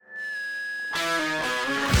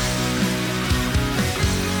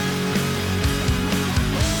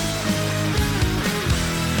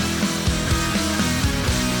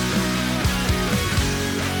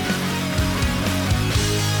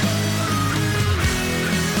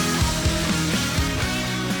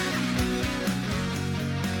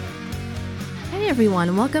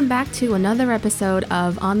everyone, welcome back to another episode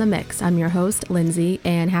of On the Mix. I'm your host, Lindsay,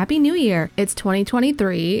 and Happy New Year. It's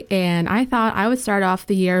 2023, and I thought I would start off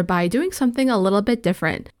the year by doing something a little bit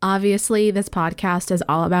different. Obviously, this podcast is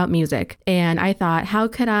all about music, and I thought, how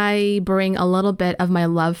could I bring a little bit of my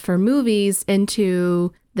love for movies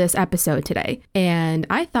into this episode today? And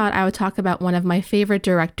I thought I would talk about one of my favorite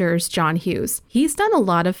directors, John Hughes. He's done a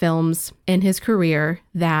lot of films in his career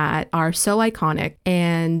that are so iconic,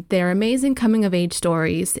 and they're amazing coming of age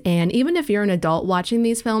stories. And even if you're an adult watching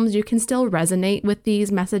these films, you can still resonate with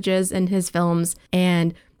these messages in his films,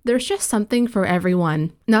 and there's just something for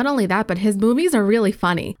everyone. Not only that, but his movies are really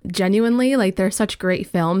funny. Genuinely, like, they're such great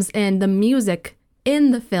films, and the music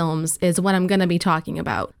in the films is what I'm going to be talking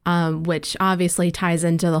about, which obviously ties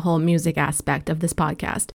into the whole music aspect of this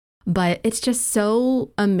podcast. But it's just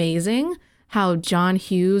so amazing how John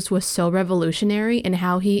Hughes was so revolutionary in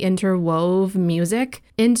how he interwove music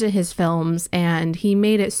into his films, and he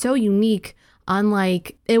made it so unique,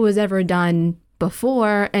 unlike it was ever done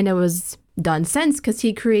before, and it was done since, because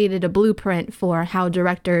he created a blueprint for how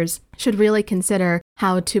directors should really consider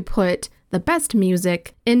how to put the best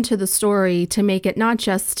music into the story to make it not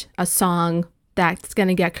just a song that's going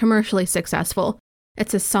to get commercially successful.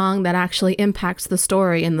 It's a song that actually impacts the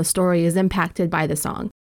story, and the story is impacted by the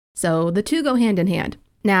song. So the two go hand in hand.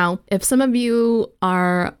 Now, if some of you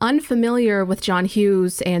are unfamiliar with John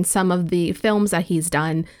Hughes and some of the films that he's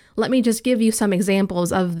done, let me just give you some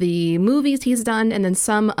examples of the movies he's done and then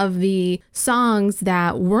some of the songs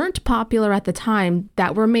that weren't popular at the time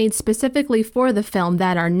that were made specifically for the film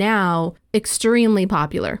that are now extremely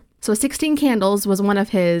popular. So 16 Candles was one of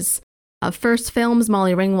his first films.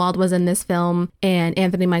 Molly Ringwald was in this film, and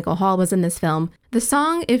Anthony Michael Hall was in this film. The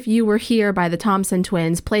song If You Were Here by the Thompson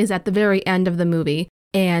Twins plays at the very end of the movie,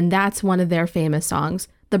 and that's one of their famous songs.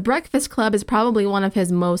 The Breakfast Club is probably one of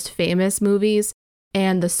his most famous movies,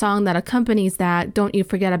 and the song that accompanies that, Don't You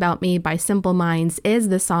Forget About Me by Simple Minds, is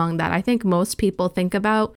the song that I think most people think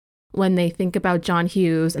about when they think about John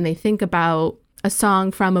Hughes and they think about a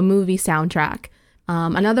song from a movie soundtrack.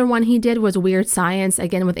 Another one he did was Weird Science,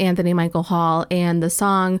 again with Anthony Michael Hall, and the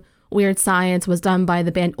song Weird Science was done by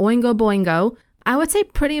the band Oingo Boingo. I would say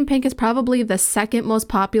Pretty in Pink is probably the second most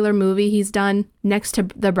popular movie he's done next to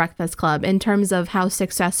The Breakfast Club in terms of how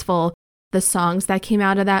successful the songs that came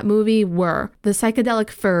out of that movie were. The Psychedelic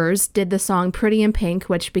Furs did the song Pretty in Pink,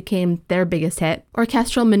 which became their biggest hit.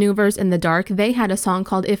 Orchestral Maneuvers in the Dark, they had a song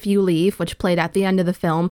called If You Leave, which played at the end of the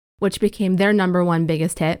film, which became their number one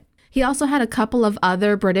biggest hit. He also had a couple of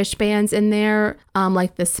other British bands in there,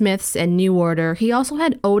 like the Smiths and New Order. He also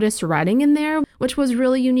had Otis Redding in there, which was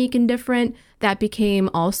really unique and different. That became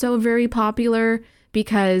also very popular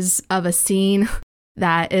because of a scene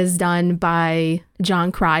that is done by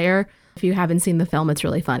John Cryer. If you haven't seen the film, it's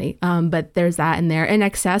really funny. But there's that in there.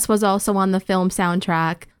 INXS was also on the film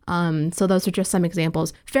soundtrack. So those are just some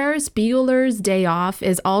examples. Ferris Bueller's Day Off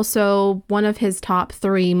is also one of his top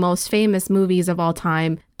 3 most famous movies of all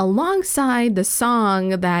time, alongside the song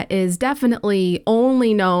that is definitely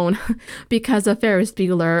only known because of Ferris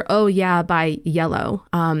Bueller, Oh Yeah by Yellow.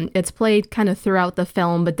 It's played kind of throughout the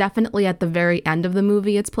film, but definitely at the very end of the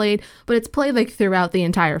movie it's played, but it's played like throughout the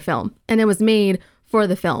entire film, and it was made for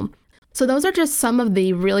the film. So those are just some of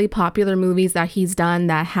the really popular movies that he's done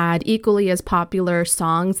that had equally as popular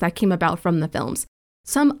songs that came about from the films.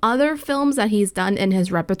 Some other films that he's done in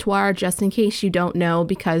his repertoire, just in case you don't know,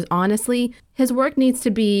 because honestly, his work needs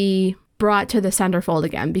to be brought to the centerfold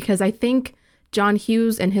again, because I think John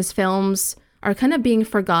Hughes and his films are kind of being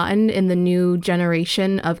forgotten in the new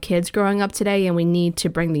generation of kids growing up today, and we need to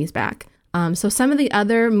bring these back. So some of the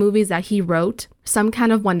other movies that he wrote, Some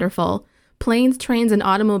Kind of Wonderful, Planes, Trains, and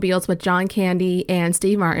Automobiles with John Candy and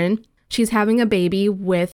Steve Martin, She's Having a Baby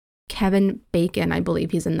with Kevin Bacon, I believe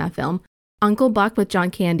he's in that film, Uncle Buck with John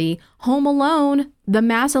Candy, Home Alone, the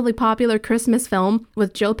massively popular Christmas film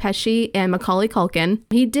with Joe Pesci and Macaulay Culkin.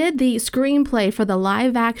 He did the screenplay for the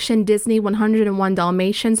live-action Disney 101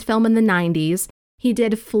 Dalmatians film in the 90s. He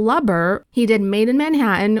did Flubber. He did Made in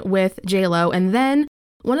Manhattan with J-Lo, and then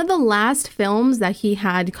one of the last films that he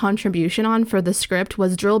had contribution on for the script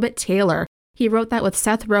was Drillbit Taylor. He wrote that with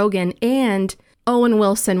Seth Rogen, and Owen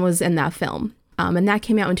Wilson was in that film. And that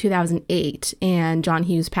came out in 2008, and John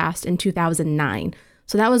Hughes passed in 2009.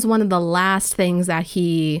 So that was one of the last things that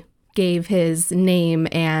he gave his name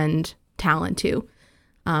and talent to.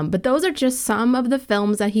 But those are just some of the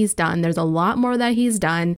films that he's done. There's a lot more that he's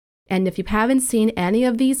done. And if you haven't seen any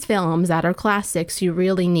of these films that are classics, you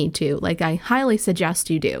really need to. Like, I highly suggest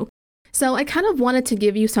you do. So I kind of wanted to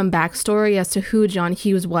give you some backstory as to who John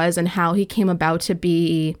Hughes was and how he came about to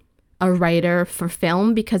be a writer for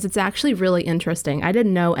film because it's actually really interesting. I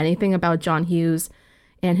didn't know anything about John Hughes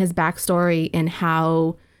and his backstory and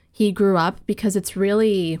how he grew up because it's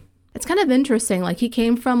kind of interesting. Like, he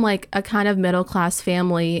came from like a kind of middle class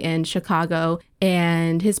family in Chicago,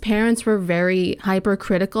 and his parents were very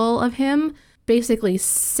hypercritical of him, basically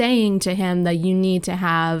saying to him that you need to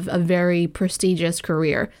have a very prestigious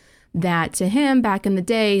career. That to him back in the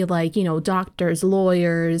day, like, you know, doctors,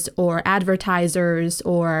 lawyers, or advertisers,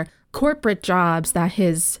 or corporate jobs that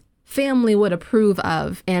his family would approve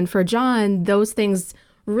of. And for John, those things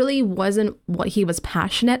really wasn't what he was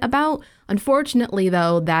passionate about. Unfortunately,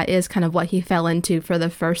 though, that is kind of what he fell into for the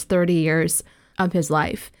first 30 years of his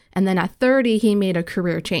life. And then at 30, he made a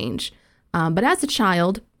career change. But as a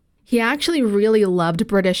child, he actually really loved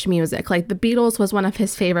British music. Like, the Beatles was one of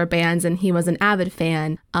his favorite bands, and he was an avid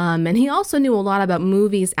fan. And he also knew a lot about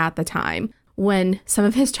movies at the time. When some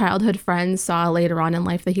of his childhood friends saw later on in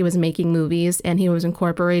life that he was making movies and he was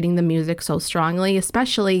incorporating the music so strongly,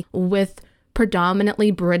 especially with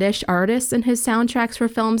predominantly British artists in his soundtracks for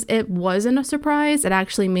films, it wasn't a surprise. It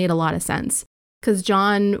actually made a lot of sense because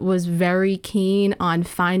John was very keen on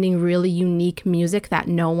finding really unique music that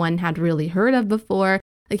no one had really heard of before.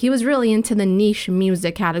 Like, he was really into the niche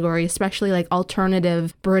music category, especially like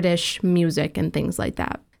alternative British music and things like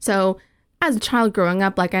that. So as a child growing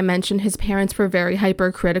up, like I mentioned, his parents were very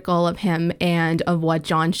hypercritical of him and of what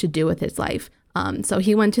John should do with his life. So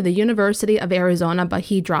he went to the University of Arizona, but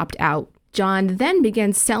he dropped out. John then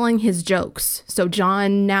began selling his jokes. So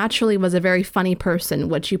John naturally was a very funny person,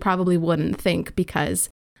 which you probably wouldn't think because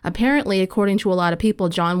apparently, according to a lot of people,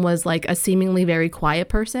 John was like a seemingly very quiet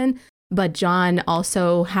person. But John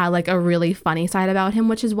also had like a really funny side about him,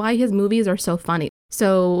 which is why his movies are so funny.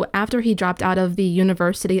 So after he dropped out of the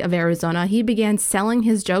University of Arizona, he began selling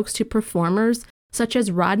his jokes to performers such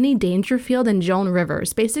as Rodney Dangerfield and Joan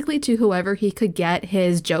Rivers, basically to whoever he could get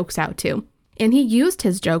his jokes out to. And he used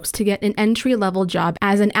his jokes to get an entry-level job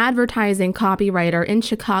as an advertising copywriter in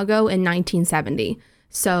Chicago in 1970.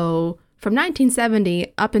 So from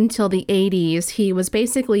 1970 up until the 80s, he was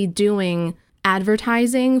basically doing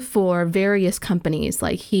advertising for various companies.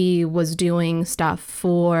 Like, he was doing stuff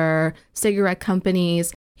for cigarette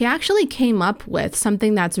companies. He actually came up with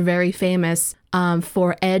something that's very famous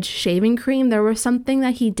for Edge shaving cream. There was something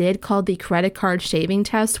that he did called the credit card shaving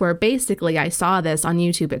test, where basically I saw this on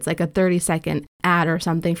YouTube. It's like a 30-second ad or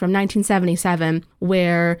something from 1977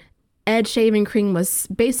 where Edge shaving cream was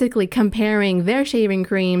basically comparing their shaving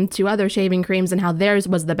cream to other shaving creams and how theirs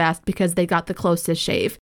was the best because they got the closest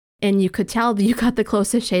shave. And you could tell that you got the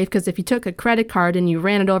closest shave because if you took a credit card and you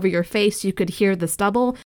ran it over your face, you could hear the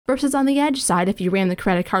stubble. Versus on the Edge side, if you ran the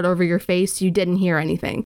credit card over your face, you didn't hear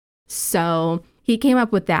anything. So he came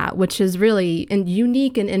up with that, which is really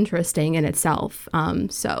unique and interesting in itself.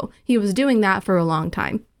 So he was doing that for a long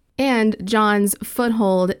time. And John's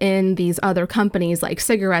foothold in these other companies, like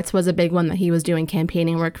cigarettes, was a big one that he was doing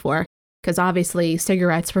campaigning work for. Because obviously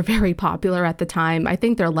cigarettes were very popular at the time. I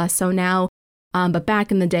think they're less so now. But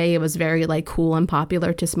back in the day, it was very like cool and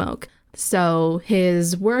popular to smoke. So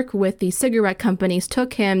his work with the cigarette companies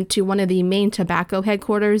took him to one of the main tobacco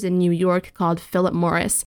headquarters in New York called Philip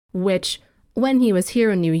Morris, which when he was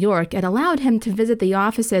here in New York, it allowed him to visit the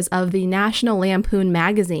offices of the National Lampoon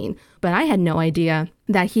magazine. But I had no idea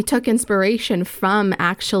that he took inspiration from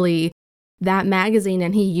actually that magazine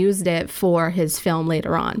and he used it for his film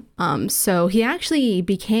later on. So he actually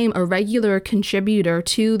became a regular contributor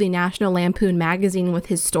to the National Lampoon magazine with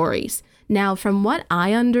his stories. Now, from what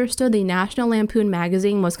I understood, the National Lampoon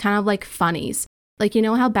magazine was kind of like funnies. Like, you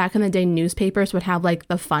know how back in the day newspapers would have like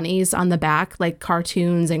the funnies on the back, like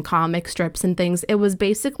cartoons and comic strips and things? It was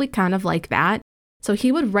basically kind of like that. So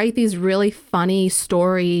he would write these really funny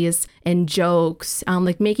stories and jokes,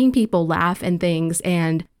 like making people laugh and things.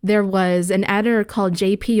 And there was an editor called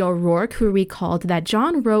J.P. O'Rourke who recalled that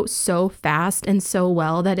John wrote so fast and so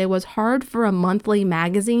well that it was hard for a monthly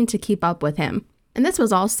magazine to keep up with him. And this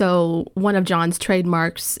was also one of John's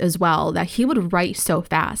trademarks as well, that he would write so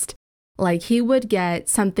fast. Like, he would get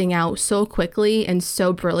something out so quickly and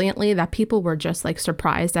so brilliantly that people were just like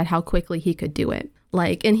surprised at how quickly he could do it.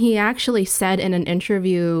 Like, and he actually said in an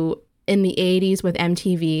interview in the 80s with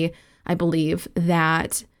MTV, I believe,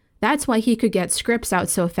 that that's why he could get scripts out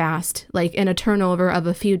so fast, like in a turnover of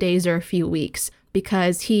a few days or a few weeks,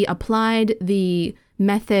 because he applied the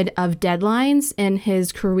method of deadlines in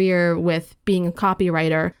his career with being a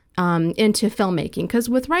copywriter into filmmaking. Because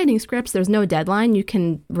with writing scripts, there's no deadline. You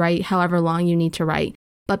can write however long you need to write.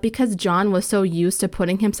 But because John was so used to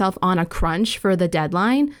putting himself on a crunch for the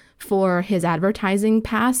deadline, for his advertising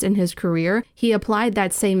past in his career, he applied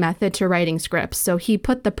that same method to writing scripts. So he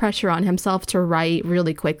put the pressure on himself to write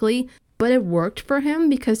really quickly, but it worked for him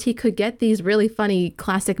because he could get these really funny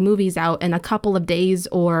classic movies out in a couple of days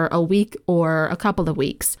or a week or a couple of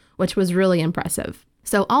weeks, which was really impressive.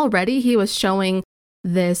 So already he was showing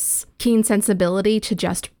this keen sensibility to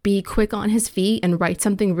just be quick on his feet and write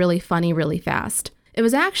something really funny really fast. It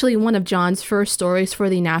was actually one of John's first stories for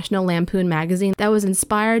the National Lampoon magazine that was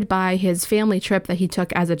inspired by his family trip that he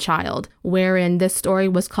took as a child, wherein this story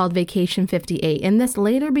was called Vacation 58, and this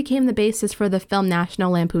later became the basis for the film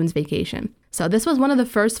National Lampoon's Vacation. So this was one of the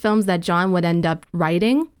first films that John would end up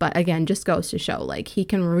writing, but again, just goes to show, like, he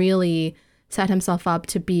can really set himself up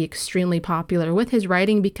to be extremely popular with his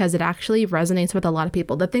writing because it actually resonates with a lot of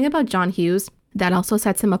people. The thing about John Hughes that also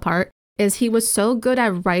sets him apart is he was so good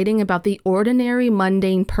at writing about the ordinary,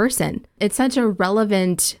 mundane person. It's such a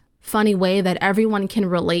relevant, funny way that everyone can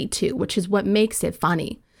relate to, which is what makes it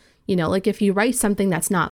funny. You know, like if you write something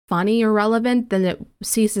that's not funny or relevant, then it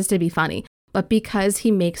ceases to be funny. But because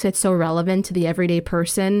he makes it so relevant to the everyday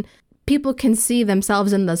person, people can see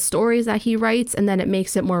themselves in the stories that he writes, and then it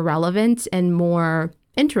makes it more relevant and more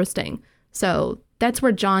interesting. So that's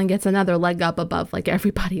where John gets another leg up above like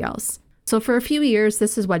everybody else. So for a few years,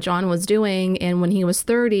 this is what John was doing. And when he was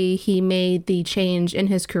 30, he made the change in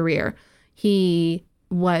his career. He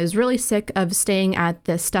was really sick of staying at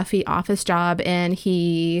the stuffy office job, and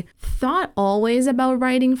he thought always about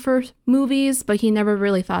writing for movies, but he never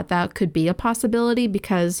really thought that could be a possibility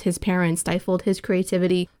because his parents stifled his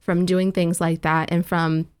creativity from doing things like that and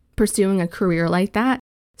from pursuing a career like that.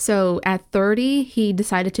 So at 30, he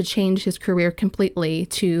decided to change his career completely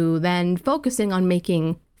to then focusing on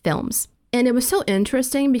making films. And it was so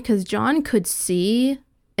interesting because John could see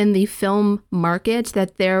in the film market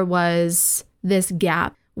that there was this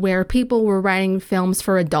gap where people were writing films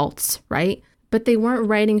for adults, right? But they weren't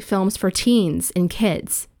writing films for teens and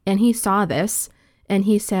kids. And he saw this and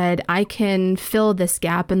he said, I can fill this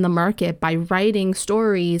gap in the market by writing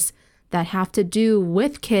stories that have to do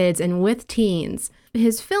with kids and with teens.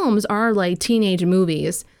 His films are like teenage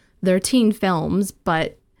movies. They're teen films,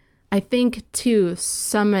 but I think to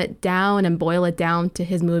sum it down and boil it down to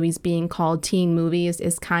his movies being called teen movies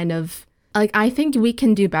is kind of like, I think we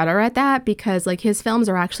can do better at that because like his films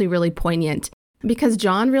are actually really poignant because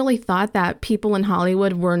John really thought that people in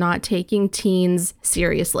Hollywood were not taking teens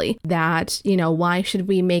seriously. That, you know, why should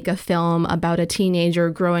we make a film about a teenager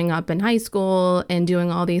growing up in high school and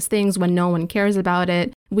doing all these things when no one cares about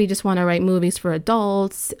it? We just want to write movies for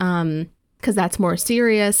adults because that's more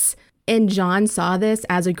serious. And John saw this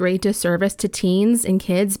as a great disservice to teens and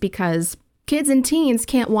kids because kids and teens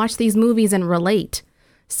can't watch these movies and relate.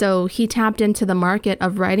 So he tapped into the market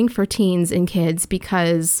of writing for teens and kids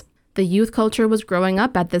because the youth culture was growing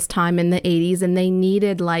up at this time in the 80s and they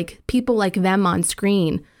needed like people like them on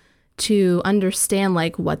screen to understand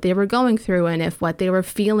like what they were going through and if what they were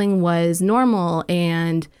feeling was normal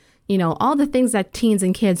and, you know, all the things that teens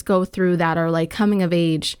and kids go through that are like coming of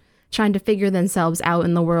age, trying to figure themselves out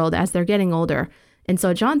in the world as they're getting older. And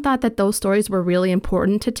so John thought that those stories were really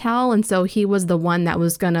important to tell. And so he was the one that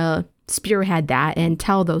was going to spearhead that and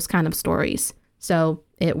tell those kind of stories. So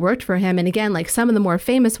it worked for him. And again, like some of the more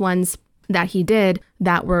famous ones that he did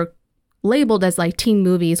that were labeled as like teen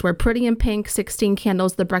movies were Pretty in Pink, 16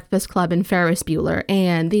 Candles, The Breakfast Club, and Ferris Bueller.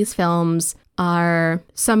 And these films are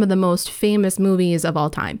some of the most famous movies of all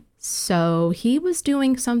time. So he was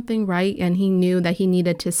doing something right, and he knew that he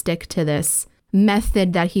needed to stick to this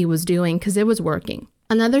method that he was doing because it was working.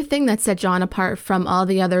 Another thing that set John apart from all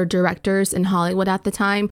the other directors in Hollywood at the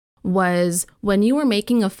time was when you were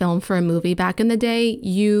making a film for a movie back in the day,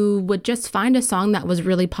 you would just find a song that was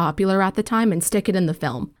really popular at the time and stick it in the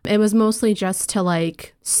film. It was mostly just to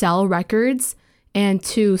like sell records and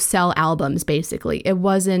to sell albums, basically. It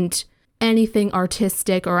wasn't anything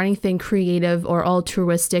artistic or anything creative or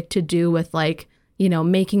altruistic to do with like, you know,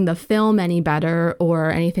 making the film any better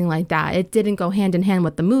or anything like that. It didn't go hand in hand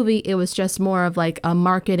with the movie. It was just more of like a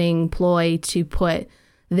marketing ploy to put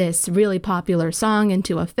this really popular song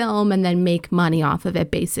into a film and then make money off of it,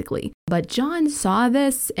 basically. But John saw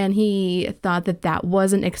this and he thought that that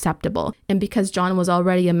wasn't acceptable. And because John was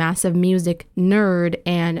already a massive music nerd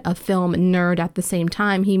and a film nerd at the same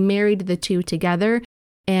time, he married the two together.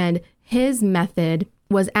 And his method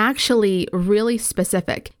was actually really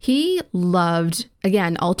specific. He loved,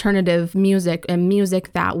 again, alternative music and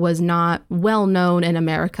music that was not well known in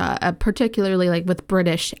America, particularly like with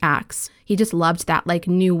British acts. He just loved that like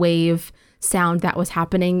new wave sound that was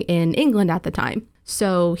happening in England at the time.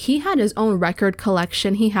 So he had his own record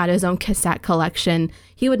collection. He had his own cassette collection.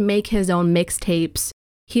 He would make his own mixtapes.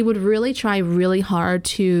 he would really try really hard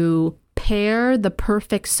to pair the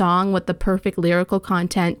perfect song with the perfect lyrical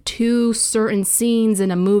content to certain scenes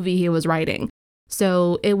in a movie he was writing.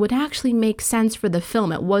 So it would actually make sense for the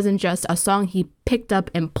film. It wasn't just a song he picked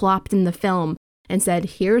up and plopped in the film and said,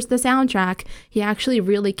 here's the soundtrack. He actually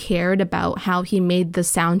really cared about how he made the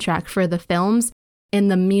soundtrack for the films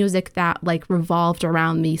and the music that like revolved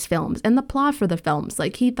around these films and the plot for the films.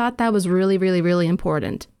 Like he thought that was really, really, really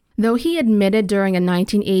important. Though he admitted during a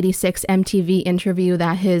 1986 MTV interview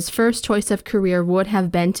that his first choice of career would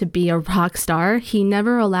have been to be a rock star, he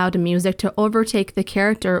never allowed music to overtake the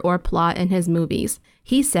character or plot in his movies.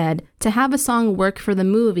 He said, to have a song work for the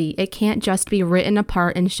movie, it can't just be written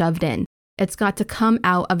apart and shoved in. It's got to come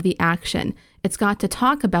out of the action. It's got to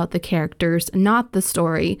talk about the characters, not the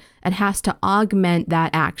story. It has to augment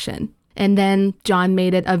that action. And then John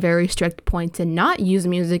made it a very strict point to not use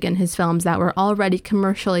music in his films that were already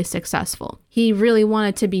commercially successful. He really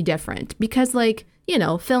wanted to be different because, like, you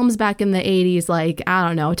know, films back in the 80s, like, I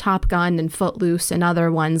don't know, Top Gun and Footloose and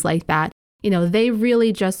other ones like that, you know, they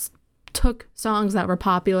really just took songs that were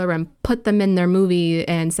popular and put them in their movie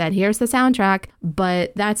and said, here's the soundtrack.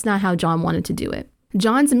 But that's not how John wanted to do it.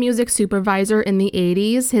 John's music supervisor in the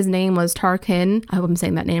 80s, his name was Tarkan, I hope I'm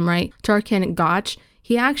saying that name right, Tarkan Gach.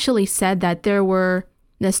 He actually said that there were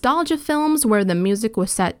nostalgia films where the music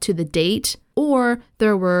was set to the date, or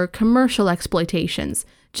there were commercial exploitations.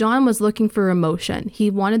 John was looking for emotion. He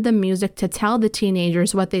wanted the music to tell the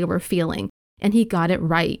teenagers what they were feeling, and he got it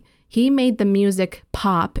right. He made the music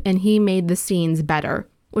pop, and he made the scenes better,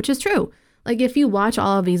 which is true. Like, if you watch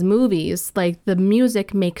all of these movies, like, the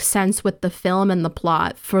music makes sense with the film and the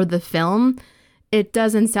plot for the film. It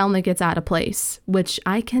doesn't sound like it's out of place, which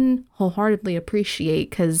I can wholeheartedly appreciate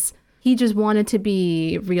because he just wanted to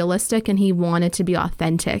be realistic and he wanted to be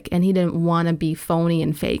authentic and he didn't want to be phony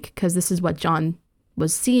and fake because this is what John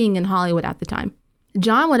was seeing in Hollywood at the time.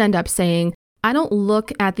 John would end up saying, I don't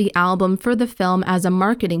look at the album for the film as a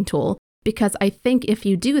marketing tool because I think if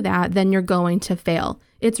you do that, then you're going to fail.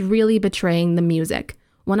 It's really betraying the music.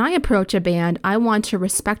 When I approach a band, I want to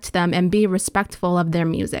respect them and be respectful of their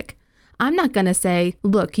music. I'm not going to say,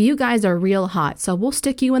 look, you guys are real hot, so we'll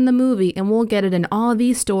stick you in the movie and we'll get it in all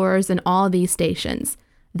these stores and all these stations.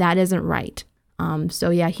 That isn't right.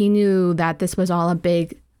 So yeah, he knew that this was all a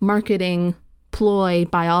big marketing ploy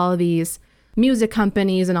by all of these music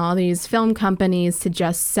companies and all these film companies to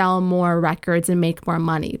just sell more records and make more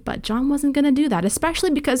money. But John wasn't going to do that,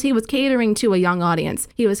 especially because he was catering to a young audience.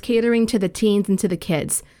 He was catering to the teens and to the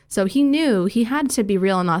kids. So he knew he had to be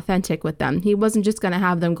real and authentic with them. He wasn't just going to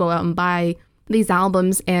have them go out and buy these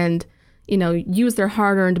albums and, you know, use their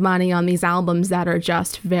hard-earned money on these albums that are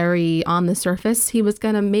just very on the surface. He was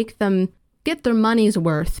going to make them get their money's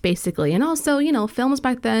worth, basically. And also, you know, films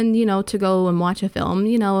back then, you know, to go and watch a film,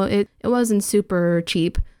 you know, it wasn't super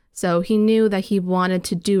cheap. So he knew that he wanted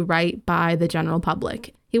to do right by the general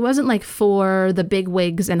public. He wasn't like for the big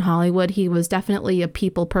wigs in Hollywood. He was definitely a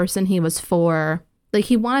people person. He was for... Like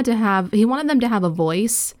he wanted them to have a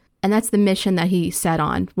voice, and that's the mission that he set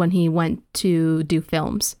on when he went to do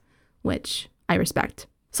films, which I respect.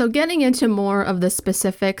 So getting into more of the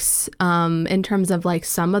specifics in terms of like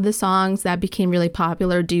some of the songs that became really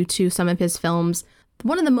popular due to some of his films,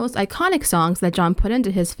 one of the most iconic songs that John put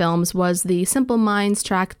into his films was the Simple Minds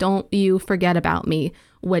track Don't You Forget About Me,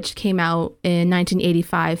 which came out in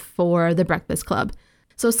 1985 for The Breakfast Club.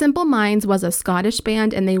 So Simple Minds was a Scottish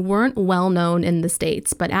band and they weren't well known in the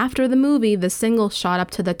States, but after the movie, the single shot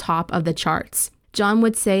up to the top of the charts. John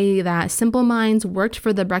would say that Simple Minds worked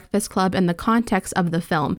for The Breakfast Club in the context of the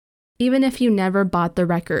film. Even if you never bought the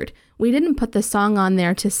record, we didn't put the song on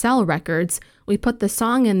there to sell records. We put the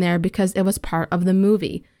song in there because it was part of the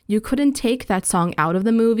movie. You couldn't take that song out of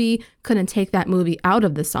the movie, couldn't take that movie out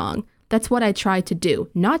of the song. That's what I tried to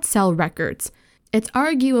do, not sell records. It's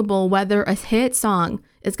arguable whether a hit song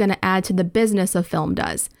is going to add to the business a film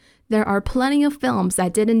does. There are plenty of films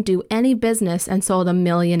that didn't do any business and sold 1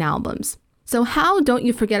 million albums. So how Don't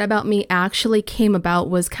You Forget About Me actually came about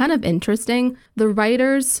was kind of interesting. The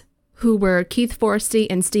writers, who were Keith Forsey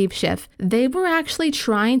and Steve Schiff, they were actually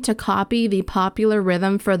trying to copy the popular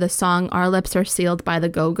rhythm for the song Our Lips Are Sealed by the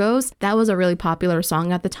Go-Go's. That was a really popular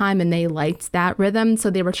song at the time and they liked that rhythm,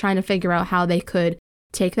 so they were trying to figure out how they could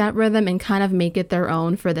take that rhythm and kind of make it their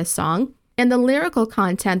own for this song. And the lyrical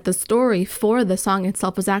content, the story for the song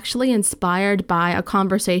itself, was actually inspired by a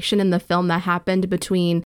conversation in the film that happened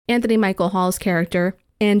between Anthony Michael Hall's character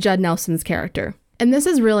and Judd Nelson's character. And this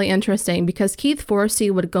is really interesting because Keith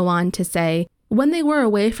Forsey would go on to say, when they were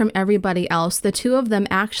away from everybody else, the two of them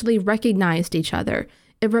actually recognized each other.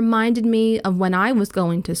 It reminded me of when I was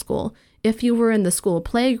going to school. If you were in the school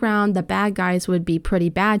playground, the bad guys would be pretty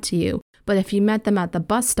bad to you. But if you met them at the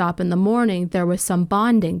bus stop in the morning, there was some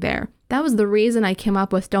bonding there. That was the reason I came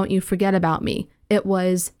up with Don't You Forget About Me. It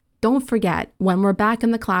was, don't forget, when we're back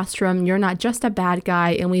in the classroom, you're not just a bad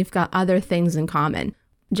guy and we've got other things in common.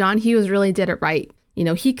 John Hughes really did it right. You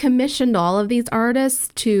know, he commissioned all of these artists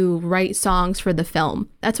to write songs for the film.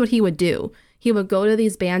 That's what he would do. He would go to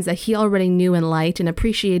these bands that he already knew and liked and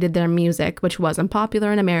appreciated their music, which wasn't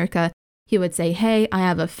popular in America. He would say, hey, I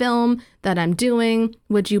have a film that I'm doing.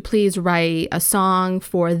 Would you please write a song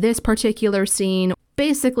for this particular scene?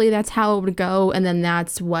 Basically, that's how it would go. And then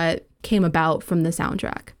that's what came about from the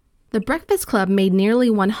soundtrack. The Breakfast Club made nearly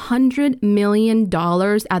 $100 million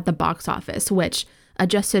at the box office, which,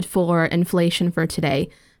 adjusted for inflation for today,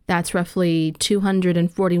 that's roughly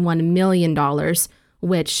 $241 million,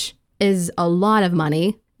 which is a lot of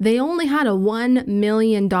money. They only had a $1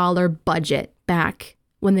 million budget back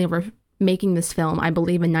when they were making this film, I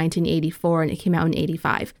believe in 1984, and it came out in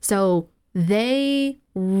 85. So they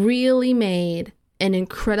really made an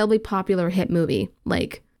incredibly popular hit movie.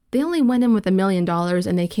 Like, they only went in with $1 million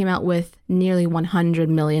and they came out with nearly 100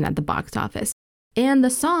 million at the box office. And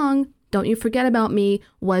the song, Don't You Forget About Me,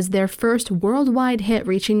 was their first worldwide hit,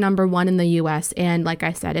 reaching #1 in the US. And like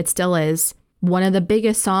I said, it still is one of the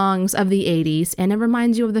biggest songs of the 80s. And it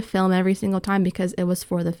reminds you of the film every single time because it was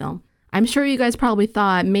for the film. I'm sure you guys probably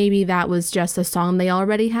thought maybe that was just a song they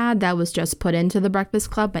already had that was just put into the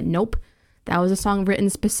Breakfast Club, but nope. That was a song written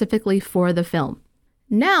specifically for the film.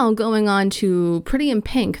 Now going on to Pretty in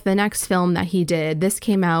Pink, the next film that he did. This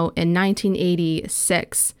came out in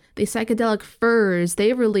 1986. The Psychedelic Furs,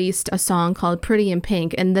 they released a song called Pretty in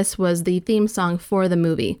Pink, and this was the theme song for the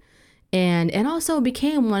movie. And it also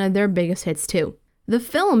became one of their biggest hits too. The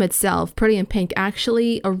film itself, Pretty in Pink,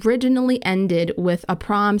 actually originally ended with a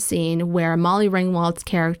prom scene where Molly Ringwald's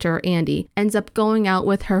character, Andy, ends up going out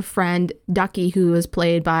with her friend, Ducky, who is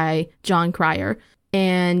played by Jon Cryer.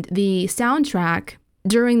 And the soundtrack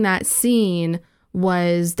during that scene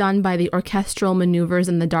was done by the Orchestral Maneuvers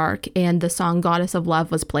in the Dark, and the song Goddess of Love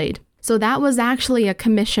was played. So that was actually a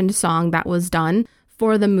commissioned song that was done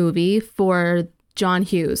for the movie for John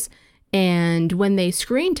Hughes. And when they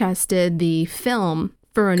screen tested the film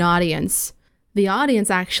for an audience, the audience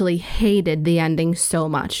actually hated the ending so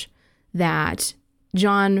much that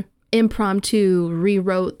John impromptu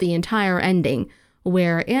rewrote the entire ending,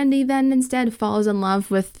 where Andy then instead falls in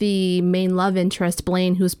love with the main love interest,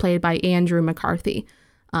 Blaine, who's played by Andrew McCarthy.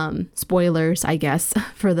 Spoilers, I guess,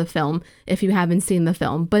 for the film, if you haven't seen the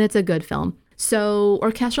film, but it's a good film. So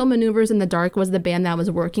Orchestral Maneuvers in the Dark was the band that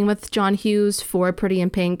was working with John Hughes for Pretty in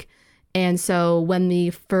Pink. And so when the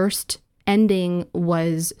first ending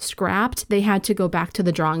was scrapped, they had to go back to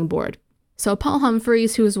the drawing board. So Paul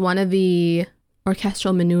Humphreys, who's one of the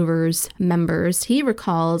Orchestral Maneuvers members, he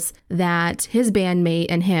recalls that his bandmate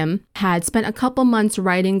and him had spent a couple months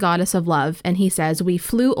writing Goddess of Love, and he says, we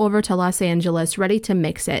flew over to Los Angeles ready to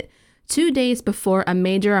mix it 2 days before a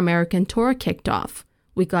major American tour kicked off.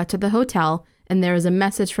 We got to the hotel, and there was a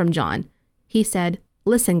message from John. He said,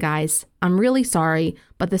 listen guys, I'm really sorry,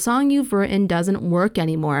 but the song you've written doesn't work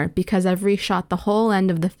anymore because I've reshot the whole end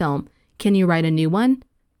of the film. Can you write a new one?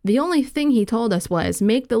 The only thing he told us was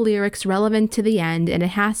make the lyrics relevant to the end, and it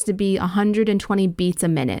has to be 120 beats a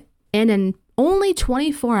minute. And in only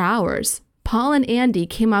 24 hours, Paul and Andy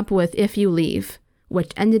came up with If You Leave,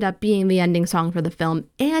 which ended up being the ending song for the film,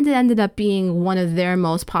 and it ended up being one of their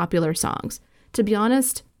most popular songs. To be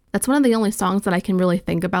honest, that's one of the only songs that I can really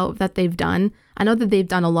think about that they've done. I know that they've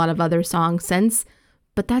done a lot of other songs since,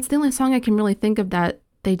 but that's the only song I can really think of that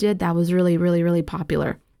they did that was really, really, really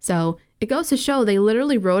popular. So it goes to show they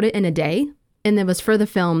literally wrote it in a day, and it was for the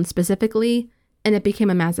film specifically, and it became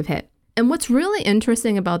a massive hit. And what's really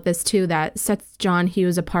interesting about this too, that sets John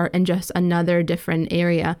Hughes apart in just another different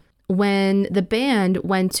area, when the band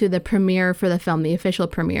went to the premiere for the film, the official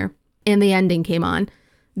premiere, and the ending came on,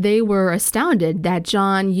 they were astounded that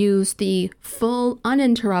John used the full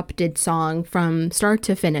uninterrupted song from start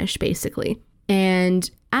to finish, basically. And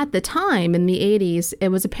at the time, in the 80s, it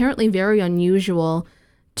was apparently very unusual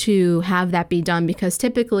to have that be done because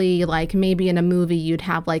typically, like maybe in a movie, you'd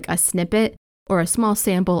have like a snippet or a small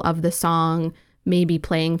sample of the song maybe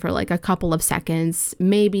playing for like a couple of seconds.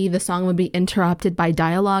 Maybe the song would be interrupted by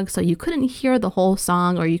dialogue, so you couldn't hear the whole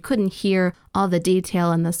song or you couldn't hear all the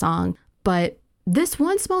detail in the song. But this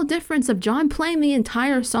one small difference of John playing the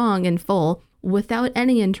entire song in full without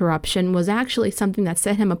any interruption was actually something that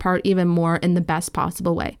set him apart even more in the best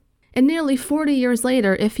possible way. And nearly 40 years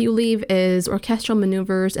later, If You Leave is Orchestral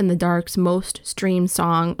Maneuvers in the Dark's most streamed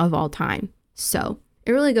song of all time. So it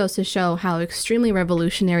It really goes to show how extremely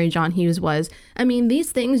revolutionary John Hughes was. I mean,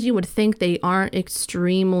 these things you would think they aren't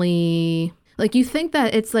extremely... Like, you think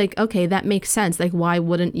that it's like, okay, that makes sense. Like, why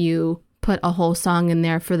wouldn't you put a whole song in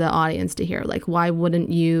there for the audience to hear? Like, why wouldn't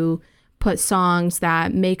you put songs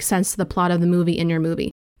that make sense to the plot of the movie in your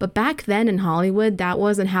movie? But back then in Hollywood, that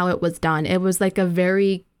wasn't how it was done. It was like a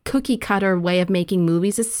very cookie cutter way of making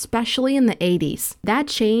movies, especially in the 80s. That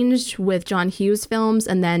changed with John Hughes films,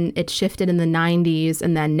 and then it shifted in the 90s,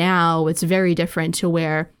 and then now it's very different to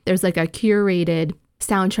where there's like a curated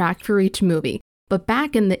soundtrack for each movie. But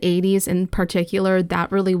back in the 80s in particular,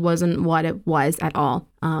 that really wasn't what it was at all.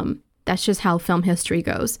 That's just how film history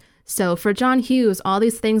goes. So for John Hughes, all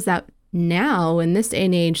these things that now in this day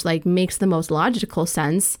and age like makes the most logical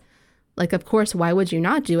sense, like, of course, why would you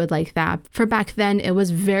not do it like that? For back then, it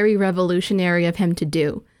was very revolutionary of him to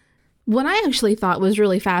do. What I actually thought was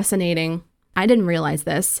really fascinating, I didn't realize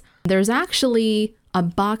this, there's actually a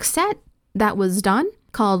box set that was done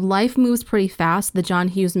called Life Moves Pretty Fast, the John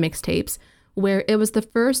Hughes mixtapes, where it was the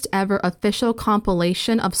first ever official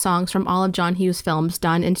compilation of songs from all of John Hughes films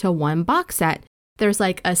done into one box set. There's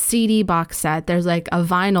like a CD box set, there's like a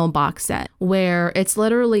vinyl box set, where it's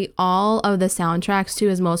literally all of the soundtracks to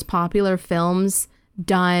his most popular films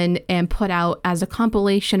done and put out as a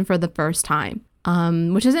compilation for the first time,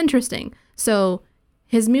 which is interesting. So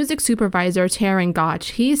his music supervisor, Taran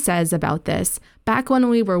Gotch, he says about this, back when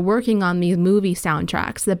we were working on these movie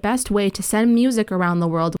soundtracks, the best way to send music around the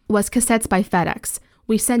world was cassettes by FedEx.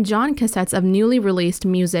 We sent John cassettes of newly released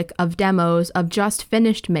music, of demos, of just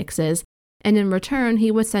finished mixes, and in return, he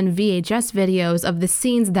would send VHS videos of the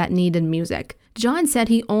scenes that needed music. John said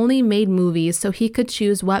he only made movies so he could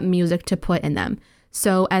choose what music to put in them.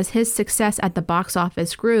 So as his success at the box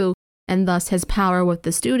office grew, and thus his power with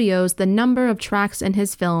the studios, the number of tracks in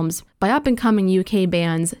his films by up-and-coming UK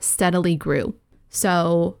bands steadily grew.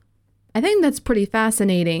 So I think that's pretty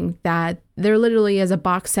fascinating that there literally is a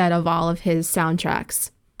box set of all of his soundtracks.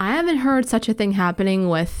 I haven't heard such a thing happening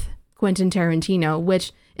with Quentin Tarantino,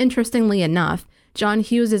 which, interestingly enough, John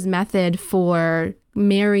Hughes' method for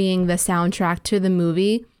marrying the soundtrack to the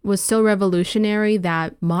movie was so revolutionary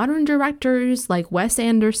that modern directors like Wes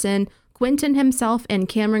Anderson, Quentin himself, and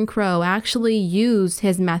Cameron Crowe actually use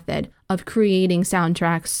his method of creating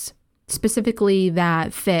soundtracks specifically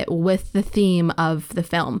that fit with the theme of the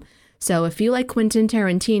film. So if you like Quentin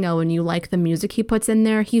Tarantino and you like the music he puts in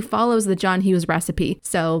there, he follows the John Hughes recipe.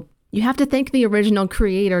 So you have to thank the original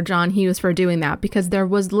creator, John Hughes, for doing that, because there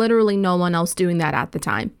was literally no one else doing that at the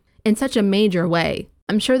time in such a major way.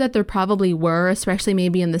 I'm sure that there probably were, especially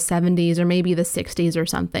maybe in the 70s or maybe the 60s or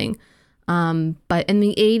something. But in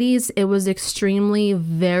the 80s, it was extremely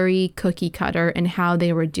very cookie cutter in how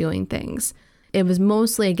they were doing things. It was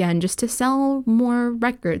mostly, again, just to sell more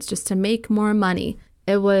records, just to make more money.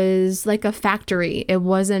 It was like a factory. It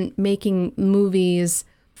wasn't making movies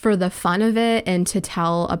for the fun of it and to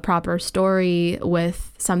tell a proper story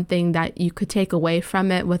with something that you could take away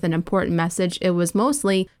from it with an important message. It was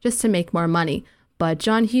mostly just to make more money. But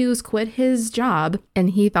John Hughes quit his job and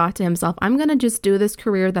he thought to himself, I'm going to just do this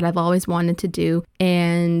career that I've always wanted to do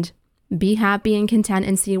and be happy and content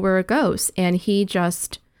and see where it goes. And he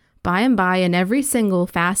just, by and by, in every single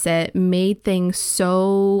facet, made things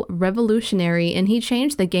so revolutionary, and he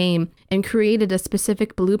changed the game and created a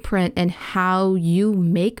specific blueprint in how you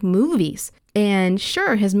make movies. And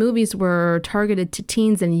sure, his movies were targeted to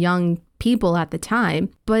teens and young people at the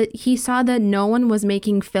time, but he saw that no one was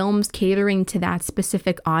making films catering to that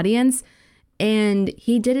specific audience, and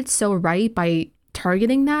he did it so right by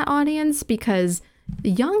targeting that audience, because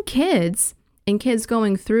young kids and kids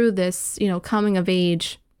going through this, coming of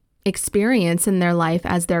age experience in their life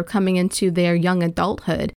as they're coming into their young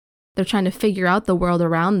adulthood, they're trying to figure out the world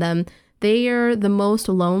around them. They are the most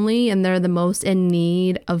lonely and they're the most in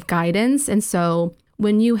need of guidance. And so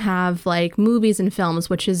when you have like movies and films,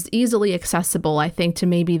 which is easily accessible, I think, to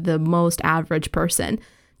maybe the most average person,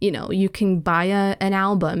 you can buy an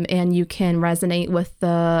album and you can resonate with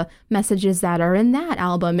the messages that are in that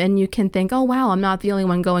album. And you can think, oh, wow, I'm not the only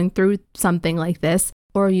one going through something like this.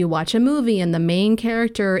 Or you watch a movie and the main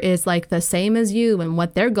character is like the same as you and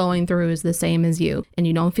what they're going through is the same as you. And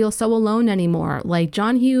you don't feel so alone anymore. Like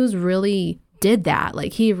John Hughes really did that.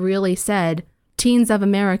 Like he really said, teens of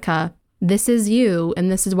America, this is you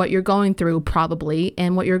and this is what you're going through probably.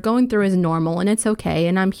 And what you're going through is normal and it's okay.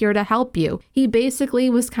 And I'm here to help you. He basically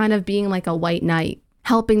was kind of being like a white knight,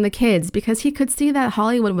 helping the kids because he could see that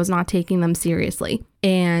Hollywood was not taking them seriously.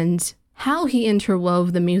 And how he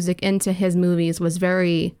interwove the music into his movies was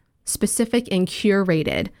very specific and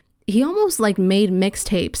curated. He almost like made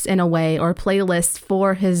mixtapes in a way, or playlists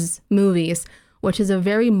for his movies, which is a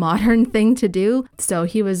very modern thing to do. So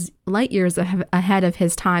he was light years ahead of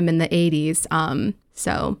his time in the 80s.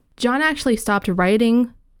 So John actually stopped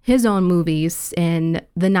writing his own movies in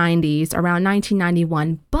the 90s, around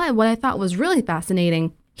 1991. But what I thought was really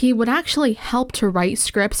fascinating, he would actually help to write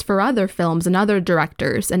scripts for other films and other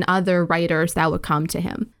directors and other writers that would come to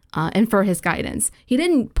him and for his guidance. He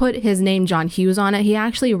didn't put his name John Hughes on it. He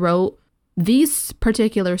actually wrote these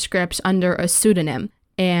particular scripts under a pseudonym.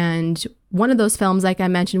 And one of those films, like I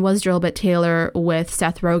mentioned, was Drillbit Taylor with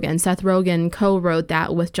Seth Rogen. Seth Rogen co-wrote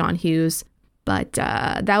that with John Hughes. But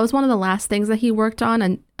that was one of the last things that he worked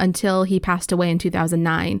on until he passed away in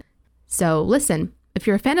 2009. So listen, if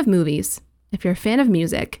you're a fan of movies, if you're a fan of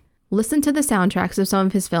music, listen to the soundtracks of some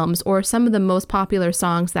of his films or some of the most popular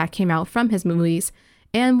songs that came out from his movies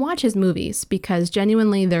and watch his movies because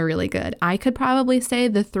genuinely they're really good. I could probably say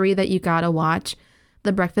the 3 that you gotta watch.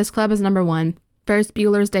 The Breakfast Club is number 1. Ferris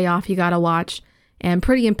Bueller's Day Off you gotta watch. And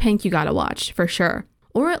Pretty in Pink you gotta watch for sure.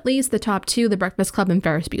 Or at least the top 2, The Breakfast Club and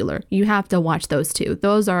Ferris Bueller. You have to watch those 2.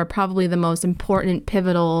 Those are probably the most important,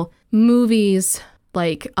 pivotal movies,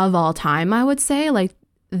 like, of all time, I would say. Like,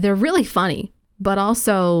 they're really funny, but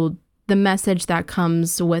also the message that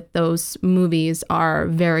comes with those movies are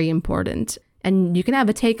very important. And you can have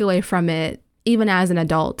a takeaway from it even as an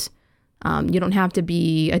adult. You don't have to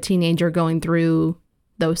be a teenager going through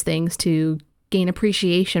those things to gain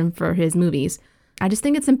appreciation for his movies. I just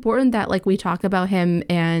think it's important that like we talk about him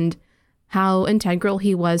and how integral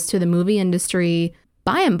he was to the movie industry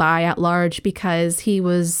by and by at large, because he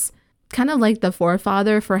was kind of like the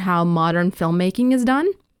forefather for how modern filmmaking is done,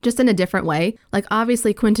 just in a different way. Like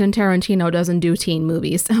obviously Quentin Tarantino doesn't do teen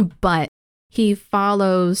movies, but he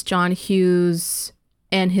follows John Hughes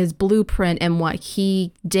and his blueprint and what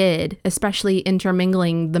he did, especially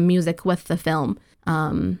intermingling the music with the film.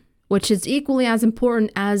 Which is equally as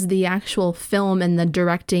important as the actual film and the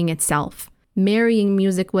directing itself. Marrying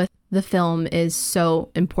music with the film is so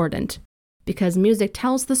important because music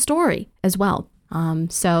tells the story as well.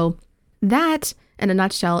 So that, in a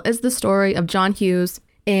nutshell, is the story of John Hughes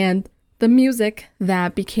and the music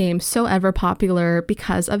that became so ever popular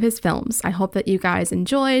because of his films. I hope that you guys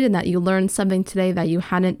enjoyed and that you learned something today that you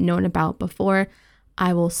hadn't known about before.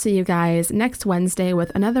 I will see you guys next Wednesday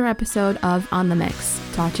with another episode of On the Mix.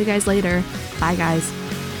 Talk to you guys later. Bye, guys.